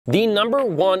The number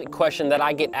one question that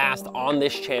I get asked on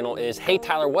this channel is, hey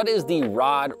Tyler, what is the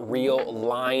rod, reel,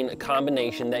 line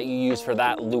combination that you use for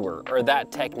that lure or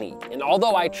that technique? And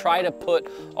although I try to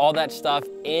put all that stuff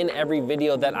in every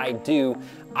video that I do,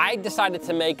 I decided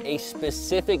to make a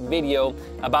specific video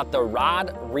about the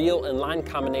rod, reel, and line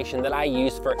combination that I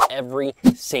use for every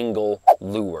single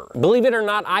lure. Believe it or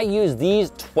not, I use these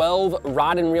 12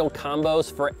 rod and reel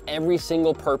combos for every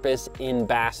single purpose in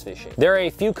bass fishing. There are a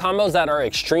few combos that are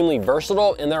extremely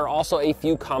versatile, and there are also a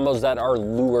few combos that are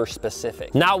lure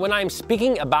specific. Now, when I'm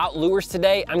speaking about lures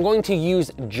today, I'm going to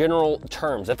use general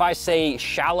terms. If I say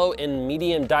shallow and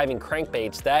medium diving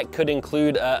crankbaits, that could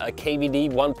include a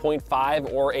KVD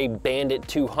 1.5 or a Bandit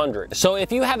 200. So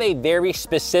if you have a very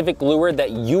specific lure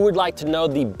that you would like to know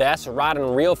the best rod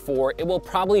and reel for, it will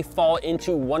probably fall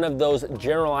into one of those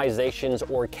generalizations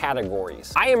or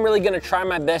categories. I am really gonna try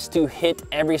my best to hit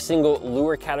every single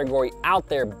lure category out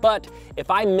there, but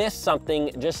if I miss something,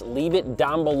 just leave it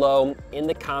down below in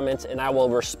the comments and I will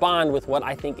respond with what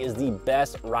I think is the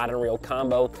best rod and reel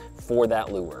combo for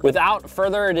that lure. Without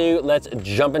further ado, let's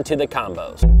jump into the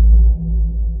combos.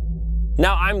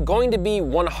 Now, I'm going to be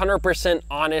 100%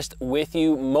 honest with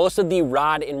you. Most of the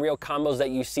rod and reel combos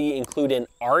that you see include an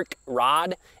Arc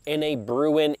rod and a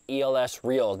Bruin ELS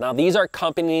reel. Now, these are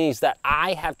companies that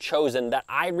I have chosen, that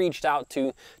I reached out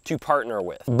to partner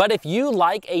with. But if you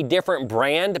like a different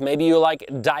brand, maybe you like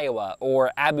Daiwa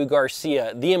or Abu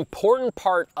Garcia, the important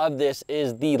part of this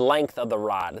is the length of the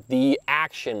rod, the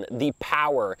action, the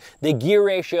power, the gear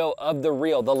ratio of the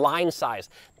reel, the line size.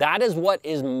 That is what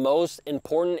is most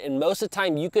important, and most of the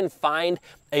time you can find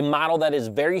a model that is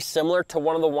very similar to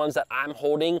one of the ones that I'm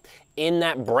holding in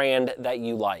that brand that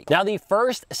you like. Now, the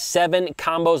first 7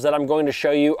 combos that I'm going to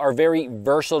show you are very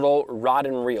versatile rod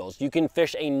and reels. You can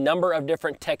fish a number of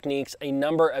different techniques, a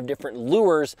number of different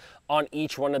lures on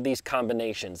each one of these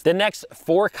combinations. The next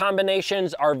 4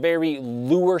 combinations are very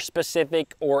lure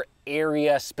specific or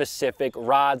area specific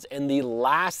rods, and the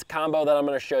last combo that I'm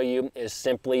going to show you is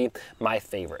simply my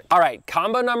favorite. All right,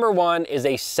 combo number 1 is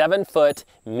a 7-foot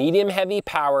medium heavy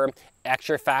power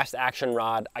extra fast action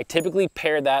rod. I typically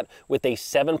pair that with a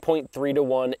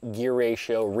 7.3-to-1 gear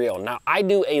ratio reel. Now, I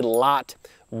do a lot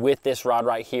with this rod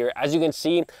right here. As you can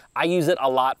see, I use it a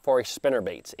lot for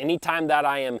spinnerbaits. Anytime that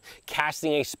I am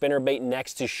casting a spinnerbait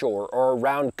next to shore or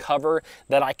around cover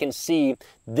that I can see,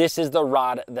 this is the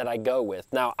rod that I go with.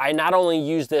 Now, I not only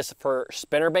use this for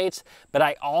spinnerbaits, but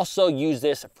I also use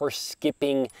this for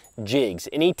skipping jigs.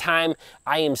 Anytime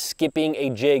I am skipping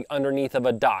a jig underneath of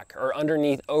a dock or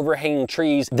underneath overhanging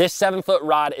trees, this 7-foot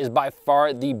rod is by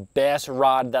far the best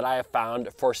rod that I have found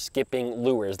for skipping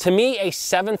lures. To me, a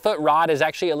 7-foot rod is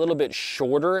actually a little bit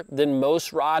shorter than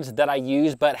most rods that I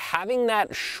use, but having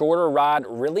that shorter rod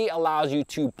really allows you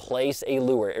to place a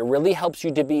lure. It really helps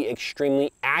you to be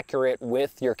extremely accurate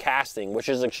with your casting, which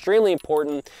is extremely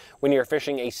important when you're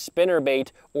fishing a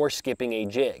spinnerbait or skipping a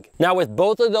jig. Now, with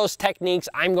both of those techniques,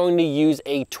 I'm going to use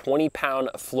a 20-pound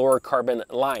fluorocarbon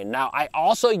line. Now, I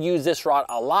also use this rod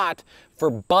a lot for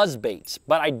buzz baits,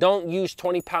 but I don't use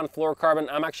 20-pound fluorocarbon.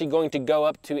 I'm actually going to go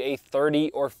up to a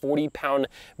 30 or 40-pound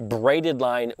braided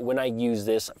line when I use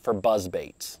this for buzz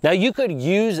baits. Now, you could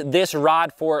use this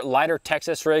rod for lighter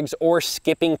Texas rigs or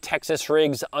skipping Texas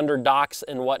rigs under docks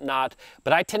and whatnot,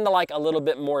 but I tend to like a little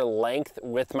bit more length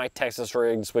with my Texas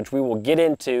rigs, which we will get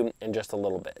into in just a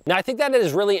little bit. Now, I think that it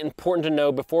is really important to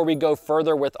know before we go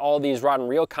further with all these rod and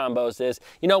reel combos is,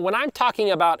 you know, when I'm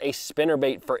talking about a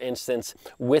spinnerbait, for instance,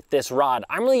 with this rod,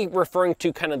 I'm really referring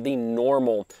to kind of the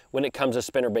normal when it comes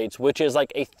to spinnerbaits, which is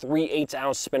like a 3/8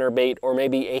 ounce spinnerbait or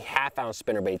maybe a 1/2 ounce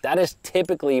spinnerbait. That is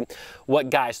typically what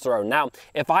guys throw. Now,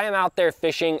 if I am out there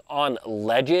fishing on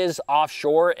ledges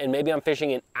offshore and maybe I'm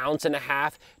fishing an 1.5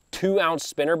 ounce, 2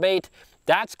 ounce spinnerbait,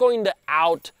 that's going to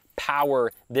outpower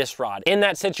this rod. In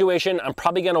that situation, I'm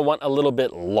probably going to want a little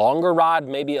bit longer rod,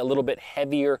 maybe a little bit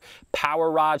heavier power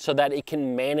rod so that it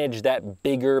can manage that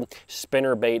bigger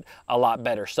spinnerbait a lot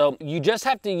better. So you just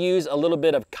have to use a little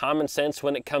bit of common sense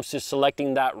when it comes to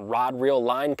selecting that rod reel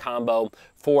line combo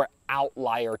for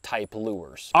outlier type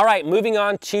lures. All right, moving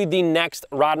on to the next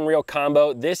rod and reel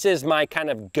combo. This is my kind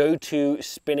of go-to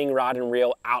spinning rod and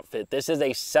reel outfit. This is a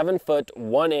 7-foot,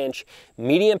 1-inch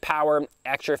medium power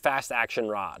extra fast action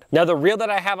rod. Now, the reel that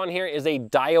I have on here is a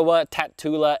Daiwa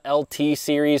Tatula LT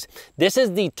series. This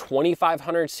is the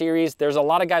 2500 series. There's a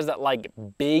lot of guys that like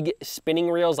big spinning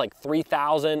reels like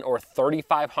 3000 or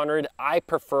 3500. I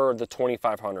prefer the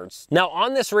 2500s. Now,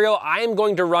 on this reel, I am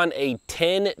going to run a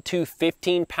 10 to 15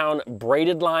 15-pound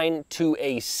braided line to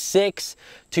a 6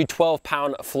 to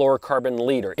 12-pound fluorocarbon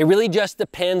leader. It really just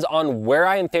depends on where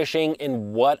I am fishing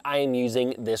and what I am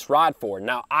using this rod for.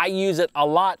 Now, I use it a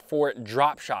lot for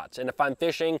drop shots, and if I'm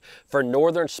fishing for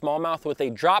northern smallmouth with a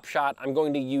drop shot, I'm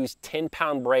going to use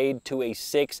 10-pound braid to a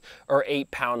 6 or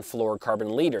 8-pound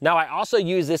fluorocarbon leader. Now, I also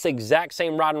use this exact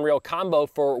same rod and reel combo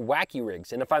for wacky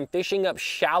rigs, and if I'm fishing up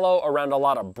shallow around a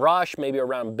lot of brush, maybe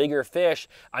around bigger fish,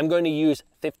 I'm going to use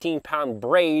 15-pound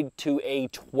braid to a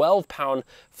 12-pound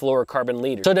fluorocarbon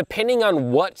leader. So depending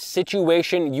on what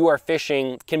situation you are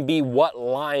fishing can be what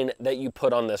line that you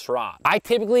put on this rod. I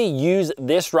typically use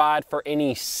this rod for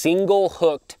any single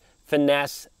hooked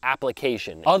finesse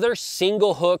application. Other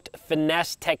single hooked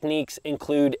finesse techniques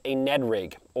include a Ned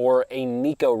rig or a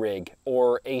Nico rig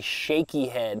or a shaky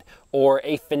head or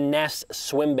a finesse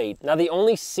swim bait. Now, the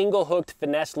only single hooked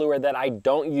finesse lure that I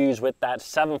don't use with that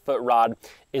 7-foot rod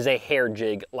is a hair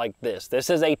jig like this. This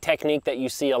is a technique that you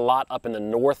see a lot up in the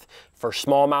north for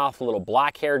smallmouth, little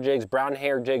black hair jigs, brown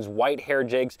hair jigs, white hair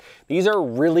jigs. These are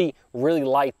really, really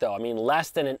light though. I mean, less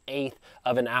than 1/8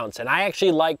 of an ounce. And I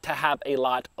actually like to have a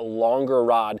lot longer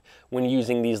rod when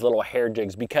using these little hair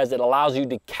jigs because it allows you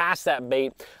to cast that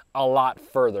bait a lot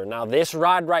further. Now, this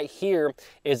rod right here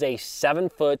is a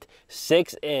 7-foot,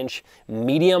 6-inch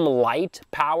medium light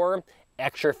power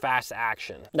extra fast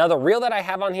action. Now, the reel that I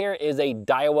have on here is a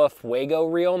Daiwa Fuego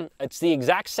reel. It's the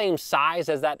exact same size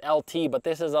as that LT, but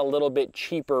this is a little bit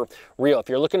cheaper reel. If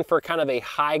you're looking for kind of a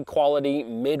high quality,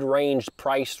 mid-range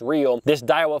priced reel, this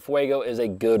Daiwa Fuego is a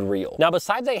good reel. Now,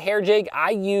 besides a hair jig, I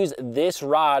use this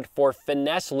rod for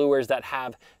finesse lures that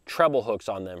have treble hooks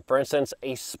on them. For instance,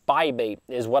 a spy bait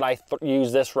is what I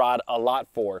use this rod a lot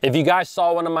for. If you guys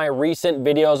saw one of my recent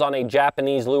videos on a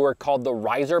Japanese lure called the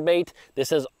riser bait,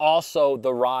 this is also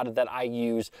the rod that I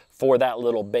use for that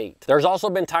little bait. There's also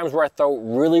been times where I throw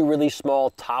really, really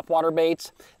small topwater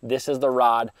baits. This is the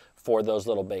rod for those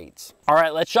little baits. All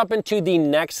right, let's jump into the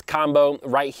next combo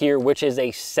right here, which is a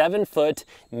 7-foot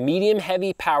medium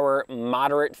heavy power,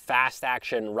 moderate fast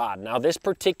action rod. Now, this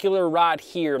particular rod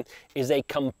here is a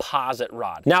composite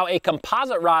rod. Now, a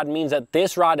composite rod means that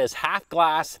this rod is half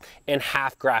glass and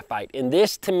half graphite. And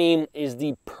this to me is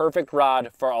the perfect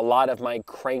rod for a lot of my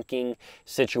cranking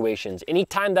situations.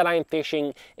 Anytime that I'm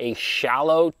fishing a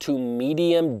shallow to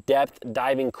medium depth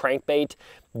diving crankbait,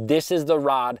 this is the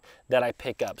rod that I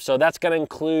pick up. So that's gonna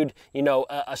include, you know,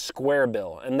 a square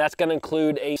bill, and that's gonna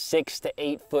include a 6 to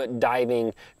 8 foot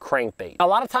diving crankbait. A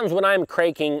lot of times when I'm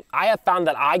cranking, I have found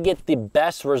that I get the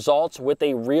best results with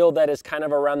a reel that is kind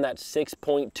of around that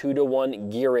 6.2 to 1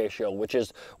 gear ratio, which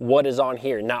is what is on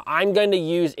here. Now, I'm going to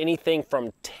use anything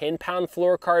from 10-pound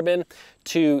fluorocarbon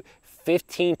to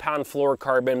 15-pound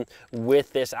fluorocarbon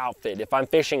with this outfit. If I'm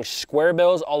fishing square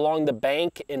bills along the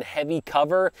bank in heavy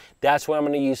cover, that's when I'm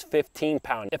going to use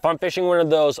 15-pound. If I'm fishing one of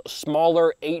those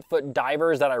smaller 8-foot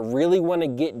divers that I really want to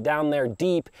get down there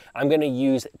deep, I'm going to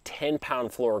use 10-pound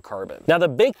fluorocarbon. Now, the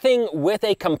big thing with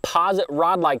a composite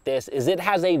rod like this is it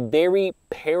has a very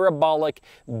parabolic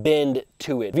bend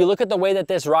to it. If you look at the way that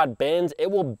this rod bends,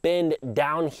 it will bend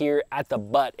down here at the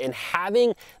butt, and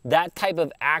having that type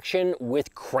of action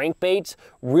with crankbaits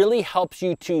really helps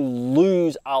you to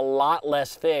lose a lot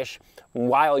less fish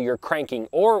while you're cranking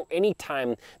or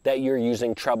anytime that you're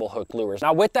using treble hook lures.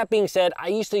 Now, with that being said, I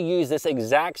used to use this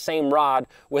exact same rod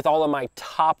with all of my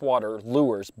topwater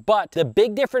lures, but the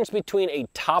big difference between a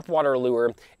topwater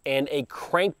lure and a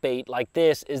crankbait like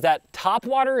this is that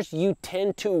topwaters, you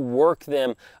tend to work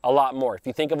them a lot more. If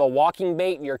you think of a walking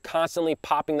bait, you're constantly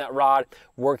popping that rod,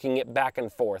 working it back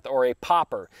and forth. Or a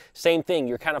popper, same thing,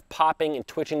 you're kind of popping and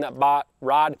twitching that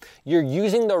rod. You're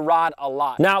using the rod a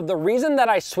lot. Now, the reason that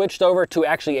I switched over to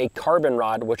actually a carbon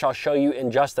rod, which I'll show you in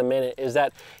just a minute, is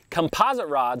that composite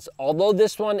rods, although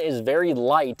this one is very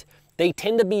light, they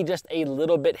tend to be just a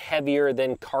little bit heavier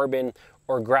than carbon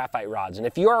or graphite rods. And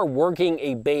if you are working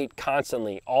a bait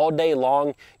constantly all day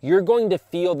long, you're going to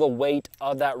feel the weight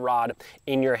of that rod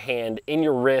in your hand, in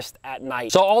your wrist at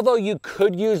night. So although you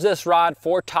could use this rod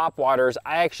for topwaters,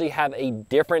 I actually have a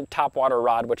different topwater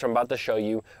rod, which I'm about to show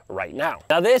you right now.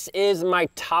 Now, this is my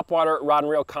topwater rod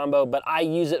and reel combo, but I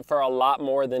use it for a lot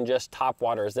more than just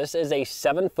topwaters. This is a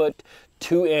 7-foot,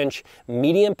 2-inch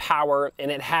medium power, and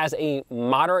it has a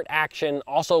moderate action,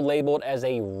 also labeled as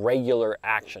a regular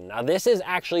action. Now, this is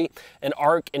actually an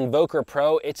Arc Invoker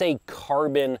Pro. It's a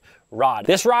carbon rod.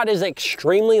 This rod is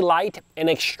extremely light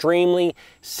and extremely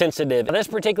sensitive. Now, this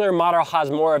particular model has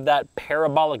more of that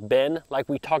parabolic bend like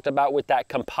we talked about with that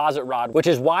composite rod, which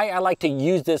is why I like to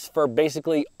use this for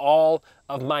basically all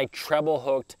of my treble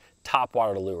hooked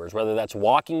topwater lures, whether that's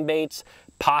walking baits,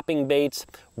 popping baits,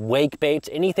 wake baits,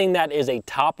 anything that is a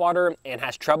topwater and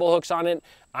has treble hooks on it,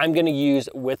 I'm gonna use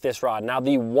with this rod. Now,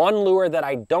 the one lure that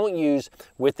I don't use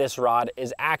with this rod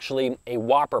is actually a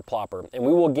whopper plopper, and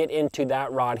we will get into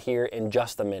that rod here in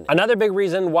just a minute. Another big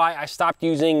reason why I stopped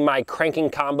using my cranking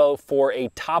combo for a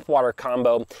topwater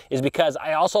combo is because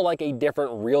I also like a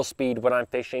different reel speed when I'm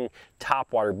fishing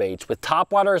topwater baits. With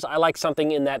topwaters, I like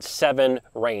something in that 7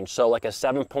 range, so like a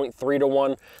 7.3 to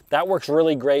 1. That works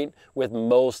really great with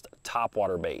most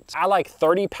topwater baits. I like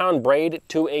 30-pound braid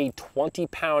to a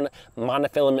 20-pound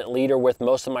monofilament leader with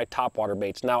most of my topwater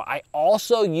baits. Now, I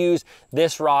also use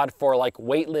this rod for like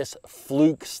weightless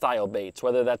fluke style baits,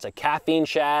 whether that's a caffeine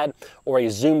shad or a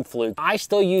zoom fluke. I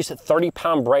still use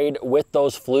 30-pound braid with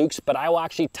those flukes, but I will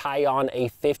actually tie on a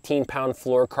 15-pound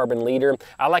fluorocarbon leader.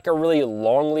 I like a really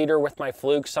long leader with my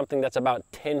flukes, something that's about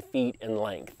 10 feet in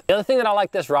length. The other thing that I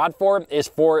like this rod for is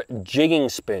for jigging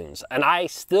spoons, and I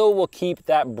still will keep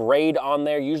that braid on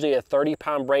there, usually a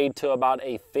 30-pound braid to about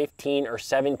a 15 or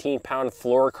 17-pound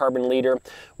fluorocarbon leader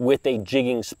with a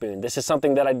jigging spoon. This is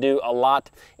something that I do a lot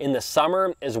in the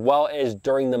summer as well as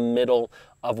during the middle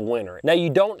of winter. Now, you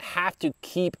don't have to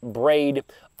keep braid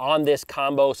on this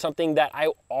combo. Something that I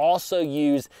also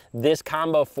use this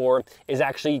combo for is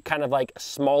actually kind of like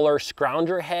smaller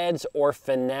scrounger heads or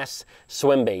finesse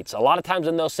swim baits. A lot of times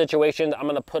in those situations, I'm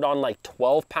gonna put on like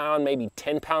 12-pound, maybe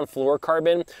 10-pound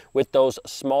fluorocarbon with those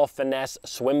small finesse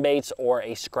swim baits or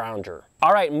a scrounger.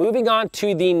 All right, moving on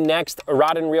to the next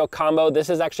rod and reel combo.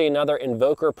 This is actually another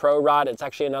Invoker Pro rod. It's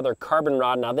actually another carbon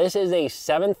rod. Now, this is a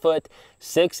 7-foot,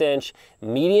 6-inch,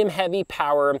 medium heavy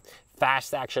power,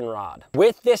 fast action rod.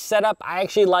 With this setup, I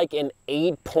actually like an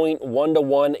 8.1 to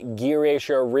 1 gear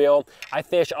ratio reel. I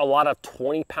fish a lot of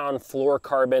 20-pound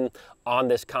fluorocarbon on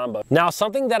this combo. Now,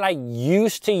 something that I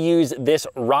used to use this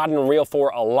rod and reel for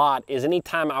a lot is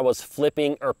anytime I was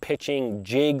flipping or pitching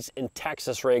jigs and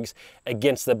Texas rigs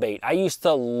against the bait. I used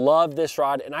to love this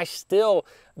rod, and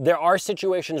there are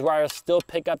situations where I still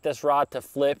pick up this rod to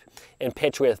flip and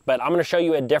pitch with, but I'm gonna show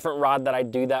you a different rod that I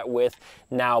do that with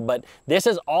now. But this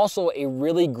is also a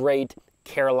really great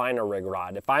Carolina rig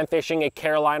rod. If I'm fishing a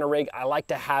Carolina rig, I like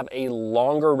to have a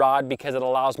longer rod because it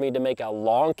allows me to make a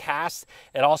long cast.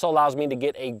 It also allows me to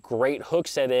get a great hook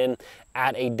set in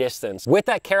at a distance. With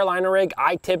that Carolina rig,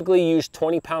 I typically use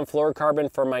 20-pound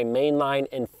fluorocarbon for my main line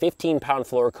and 15-pound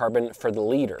fluorocarbon for the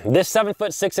leader. This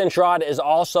 7-foot, 6-inch rod is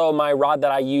also my rod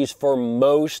that I use for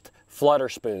most flutter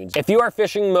spoons. If you are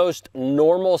fishing most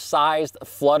normal sized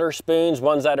flutter spoons,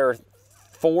 ones that are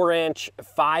 4-inch,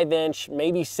 5-inch,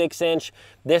 maybe 6-inch,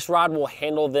 this rod will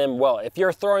handle them well. If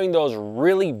you're throwing those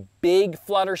really big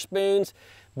flutter spoons,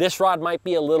 this rod might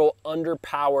be a little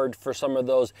underpowered for some of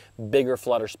those bigger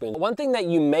flutter spoons. One thing that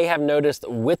you may have noticed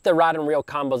with the rod and reel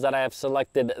combos that I have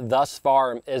selected thus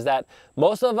far is that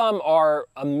most of them are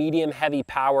a medium heavy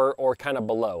power or kind of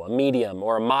below, a medium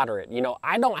or a moderate. You know,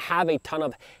 I don't have a ton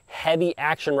of heavy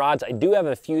action rods. I do have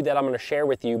a few that I'm going to share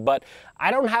with you, but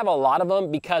I don't have a lot of them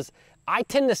because I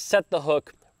tend to set the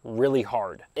hook really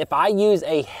hard. If I use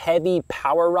a heavy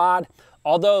power rod,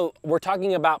 although we're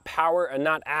talking about power and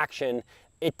not action,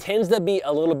 it tends to be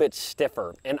a little bit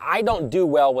stiffer, and I don't do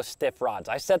well with stiff rods.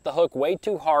 I set the hook way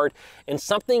too hard, and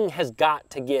something has got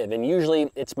to give, and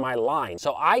usually it's my line.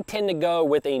 So I tend to go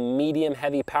with a medium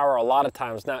heavy power a lot of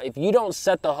times. Now, if you don't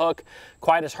set the hook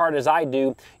quite as hard as I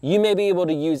do, you may be able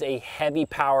to use a heavy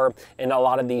power in a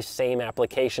lot of these same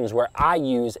applications where I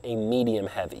use a medium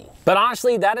heavy. But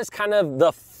honestly, that is kind of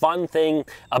the fun thing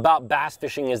about bass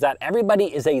fishing, is that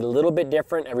everybody is a little bit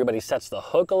different. Everybody sets the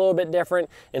hook a little bit different.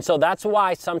 And so that's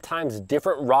why sometimes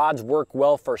different rods work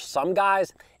well for some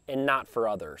guys and not for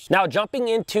others. Now, jumping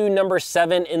into number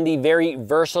 7 in the very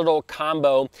versatile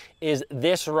combo is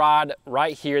this rod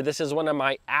right here. This is one of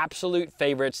my absolute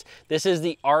favorites. This is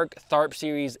the ARC Tharp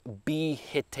Series B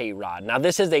Hittite rod. Now,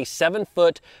 this is a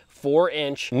 7-foot,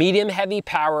 4-inch, medium heavy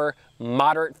power,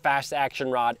 moderate fast action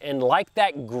rod. And like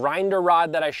that grinder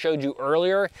rod that I showed you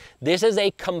earlier, this is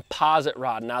a composite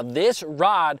rod. Now, this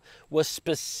rod was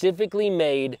specifically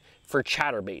made for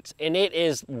chatterbaits, and it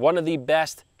is one of the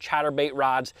best chatterbait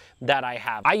rods that I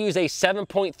have. I use a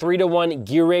 7.3 to 1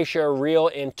 gear ratio reel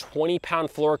and 20-pound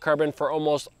fluorocarbon for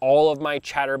almost all of my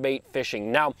chatterbait fishing.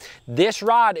 Now, this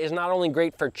rod is not only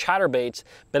great for chatterbaits,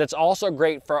 but it's also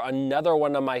great for another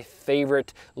one of my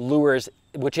favorite lures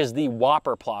which is the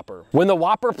Whopper Plopper. When the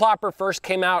Whopper Plopper first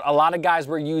came out, a lot of guys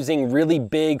were using really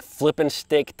big flip and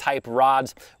stick type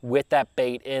rods with that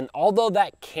bait. And although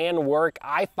that can work,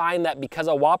 I find that because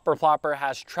a Whopper Plopper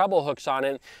has treble hooks on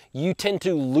it, you tend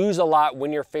to lose a lot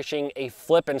when you're fishing a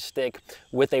flip and stick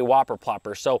with a Whopper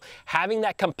Plopper. So having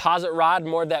that composite rod,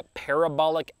 more that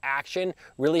parabolic action,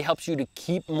 really helps you to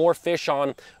keep more fish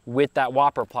on with that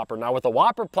Whopper Plopper. Now with a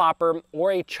Whopper Plopper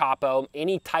or a Choppo,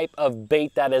 any type of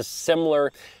bait that is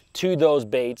similar to those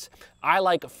baits, I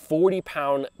like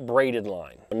 40-pound braided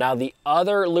line. Now the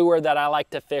other lure that I like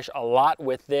to fish a lot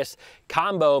with this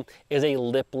combo is a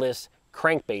lipless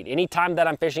crankbait. Anytime that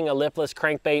I'm fishing a lipless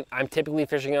crankbait, I'm typically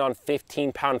fishing it on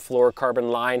 15-pound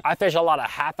fluorocarbon line. I fish a lot of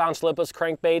half-ounce lipless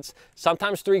crankbaits,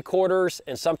 sometimes 3/4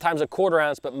 and sometimes 1/4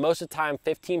 ounce, but most of the time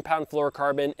 15-pound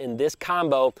fluorocarbon in this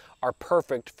combo are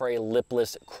perfect for a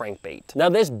lipless crankbait. Now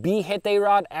this B-Hete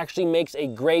rod actually makes a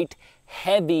great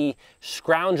heavy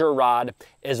scrounger rod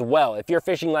as well. If you're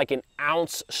fishing like an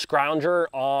ounce scrounger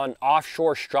on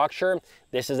offshore structure,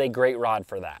 this is a great rod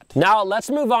for that. Now let's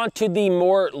move on to the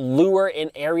more lure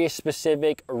and area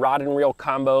specific rod and reel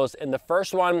combos. And the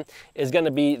first one is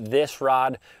gonna be this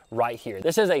rod right here.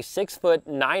 This is a 6-foot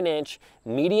 9-inch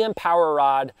medium power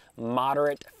rod,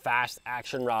 moderate fast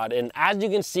action rod. And as you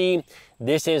can see,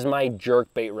 this is my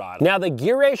jerkbait rod. Now the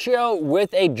gear ratio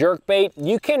with a jerkbait,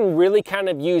 you can really kind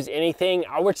of use anything.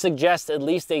 I would suggest at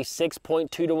least a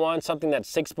 6.2 to 1, something that's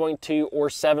 6.2 or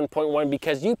 7.1,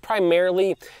 because you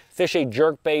primarily fish a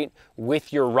jerkbait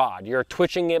with your rod. You're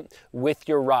twitching it with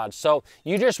your rod. So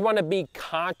you just want to be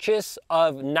conscious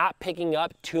of not picking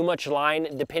up too much line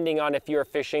depending on if you're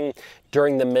fishing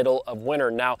during the middle of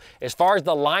winter. Now, as far as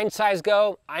the line size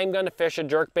go, I'm going to fish a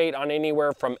jerkbait on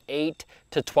anywhere from 8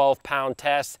 to 12 pound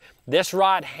tests. This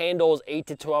rod handles 8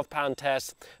 to 12 pound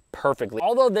tests perfectly.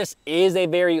 Although this is a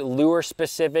very lure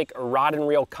specific rod and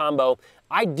reel combo,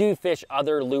 I do fish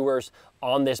other lures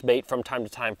on this bait from time to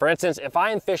time. For instance, if I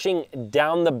am fishing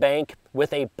down the bank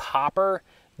with a popper,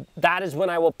 that is when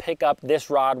I will pick up this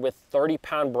rod with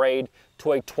 30-pound braid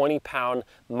to a 20-pound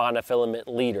monofilament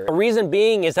leader. The reason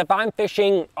being is if I'm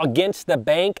fishing against the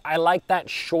bank, I like that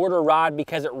shorter rod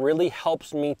because it really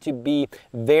helps me to be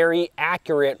very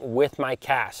accurate with my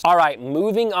cast. All right,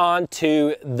 moving on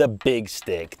to the big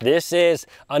stick. This is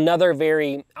another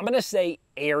very, I'm gonna say,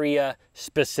 area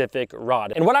specific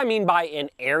rod. And what I mean by an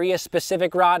area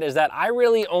specific rod is that I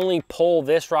really only pull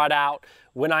this rod out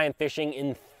when I am fishing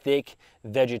in thick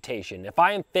vegetation. If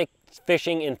I am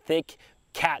fishing in thick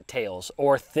cattails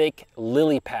or thick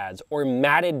lily pads or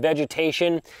matted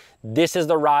vegetation, this is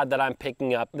the rod that I'm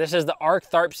picking up. This is the Arc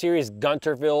Tharp Series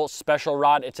Gunterville Special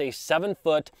Rod. It's a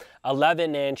 7-foot,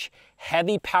 11-inch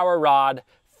heavy power rod,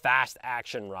 fast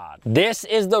action rod. This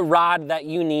is the rod that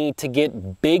you need to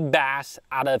get big bass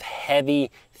out of heavy,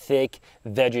 thick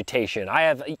vegetation. I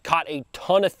have caught a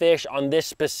ton of fish on this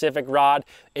specific rod.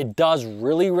 It does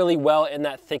really, really well in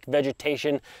that thick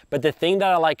vegetation. But the thing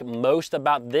that I like most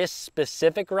about this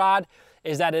specific rod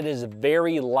is that it is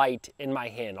very light in my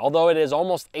hand. Although it is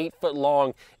almost 8 foot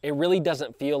long, it really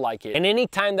doesn't feel like it. And any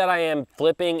time that I am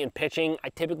flipping and pitching, I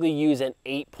typically use an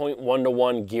 8.1 to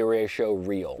 1 gear ratio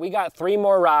reel. We got 3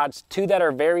 more rods, 2 that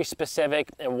are very specific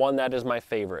and 1 that is my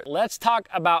favorite. Let's talk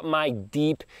about my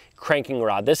deep cranking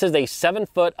rod. This is a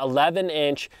 7-foot,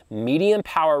 11-inch medium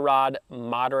power rod,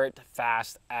 moderate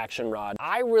fast action rod.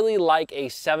 I really like a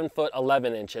 7-foot,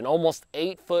 11-inch, an almost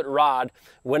 8-foot rod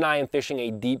when I am fishing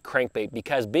a deep crankbait,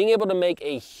 because being able to make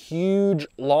a huge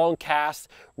long cast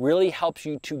really helps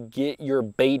you to get your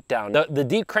bait down. The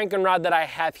deep cranking rod that I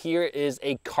have here is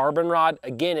a carbon rod.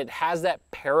 Again, it has that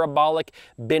parabolic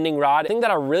bending rod. The thing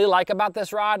that I really like about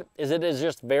this rod is it is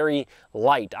just very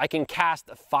light. I can cast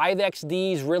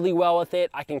 5XDs really well with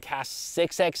it. I can cast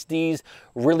 6XDs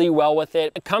really well with it.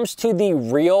 When it comes to the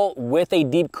reel with a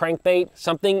deep crankbait,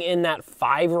 something in that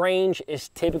 5 range is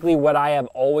typically what I have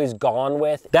always gone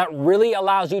with. That really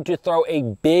allows you to throw a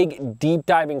big deep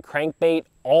diving crankbait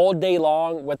all day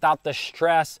long without the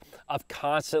stress of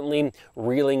constantly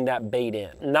reeling that bait in.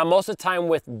 Now, most of the time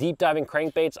with deep diving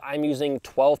crankbaits, I'm using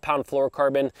 12-pound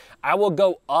fluorocarbon. I will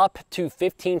go up to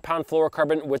 15-pound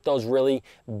fluorocarbon with those really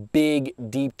big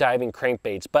deep diving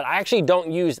crankbaits. But I actually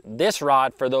don't use this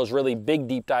rod for those really big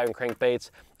deep diving crankbaits.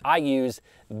 I use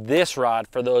this rod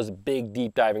for those big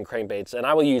deep diving crankbaits. And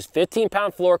I will use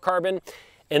 15-pound fluorocarbon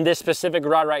in this specific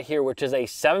rod right here, which is a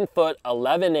 7-foot,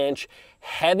 11-inch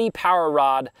heavy power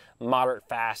rod, moderate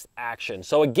fast action.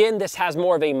 So again, this has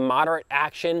more of a moderate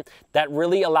action that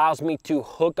really allows me to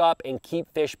hook up and keep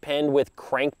fish pinned with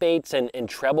crankbaits and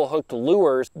treble hooked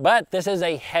lures. But this is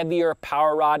a heavier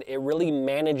power rod. It really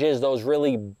manages those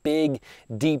really big,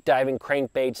 deep diving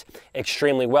crankbaits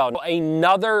extremely well.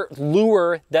 Another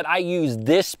lure that I use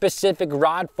this specific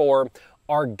rod for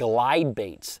are glide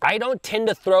baits. I don't tend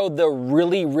to throw the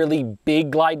really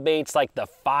big glide baits like the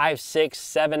 5, 6,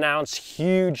 7 ounce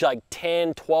huge, like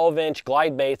 10, 12-inch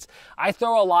glide baits. I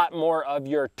throw a lot more of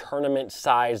your tournament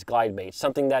size glide baits,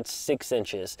 something that's 6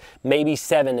 inches, maybe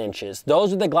 7 inches.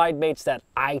 Those are the glide baits that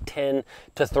I tend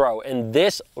to throw. And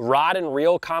this rod and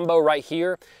reel combo right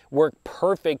here work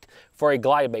perfect for a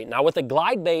glide bait. Now with a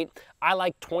glide bait, I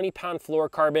like 20-pound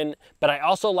fluorocarbon, but I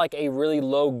also like a really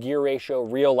low gear ratio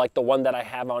reel like the one that I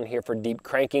have on here for deep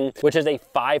cranking, which is a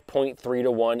 5.3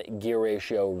 to 1 gear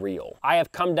ratio reel. I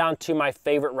have come down to my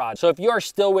favorite rod. So if you are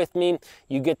still with me,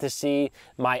 you get to see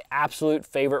my absolute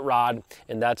favorite rod,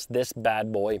 and that's this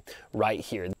bad boy right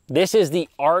here. This is the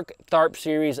Arc Tharp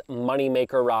Series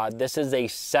Moneymaker rod. This is a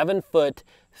 7-foot,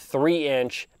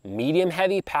 3-inch, medium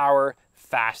heavy power,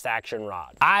 fast action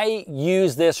rod. I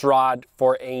use this rod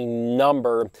for a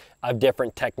number of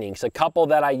different techniques. A couple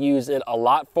that I use it a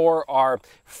lot for are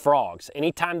frogs.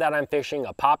 Anytime that I'm fishing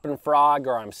a popping frog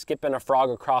or I'm skipping a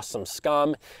frog across some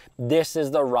scum, this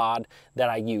is the rod that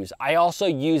I use. I also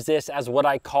use this as what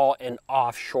I call an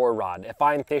offshore rod. If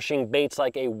I'm fishing baits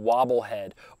like a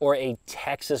wobblehead or a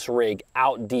Texas rig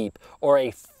out deep or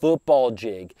a football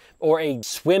jig or a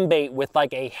swim bait with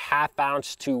like a 1/2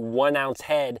 ounce to 1 ounce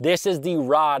head, this is the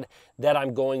rod that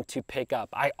I'm going to pick up.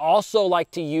 I also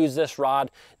like to use this rod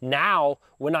now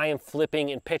when I am flipping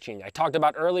and pitching. I talked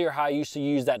about earlier how I used to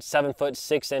use that 7-foot,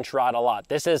 6-inch rod a lot.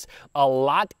 This is a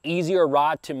lot easier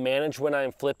rod to manage when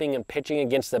I'm flipping and pitching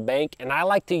against the bank, and I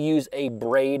like to use a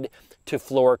braid to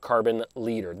fluorocarbon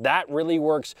leader. That really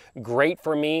works great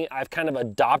for me. I've kind of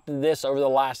adopted this over the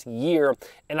last year,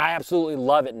 and I absolutely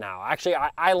love it now. Actually,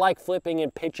 I like flipping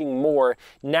and pitching more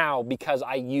now because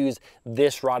I use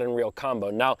this rod and reel combo.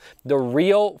 Now, the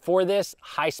reel for this,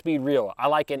 high-speed reel. I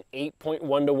like an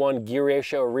 8.1 to 1 gear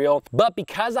ratio reel, but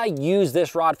because I use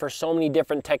this rod for so many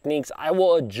different techniques, I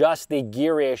will adjust the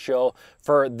gear ratio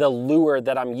for the lure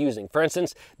that I'm using. For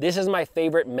instance, this is my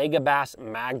favorite Megabass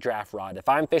Mag Draft rod. If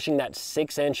I'm fishing that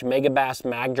 6-inch Megabass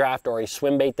Mag Draft or a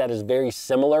swim bait that is very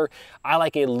similar, I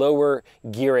like a lower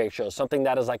gear ratio, something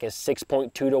that is like a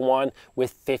 6.2 to 1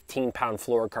 with 15-pound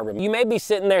fluorocarbon. You may be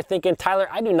sitting there thinking, Tyler,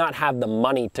 I do not have the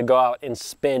money to go out and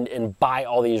spend and buy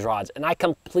all these rods, and I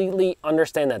completely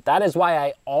understand that. That is why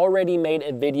I already made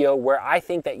a video where I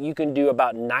think that you can do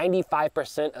about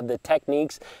 95% of the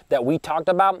techniques that we talked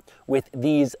about with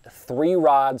these 3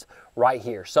 rods right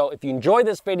here. So if you enjoyed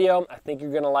this video, I think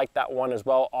you're gonna like that one as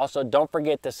well. Also, don't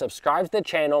forget to subscribe to the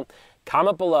channel,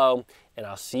 comment below, and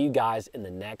I'll see you guys in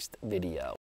the next video.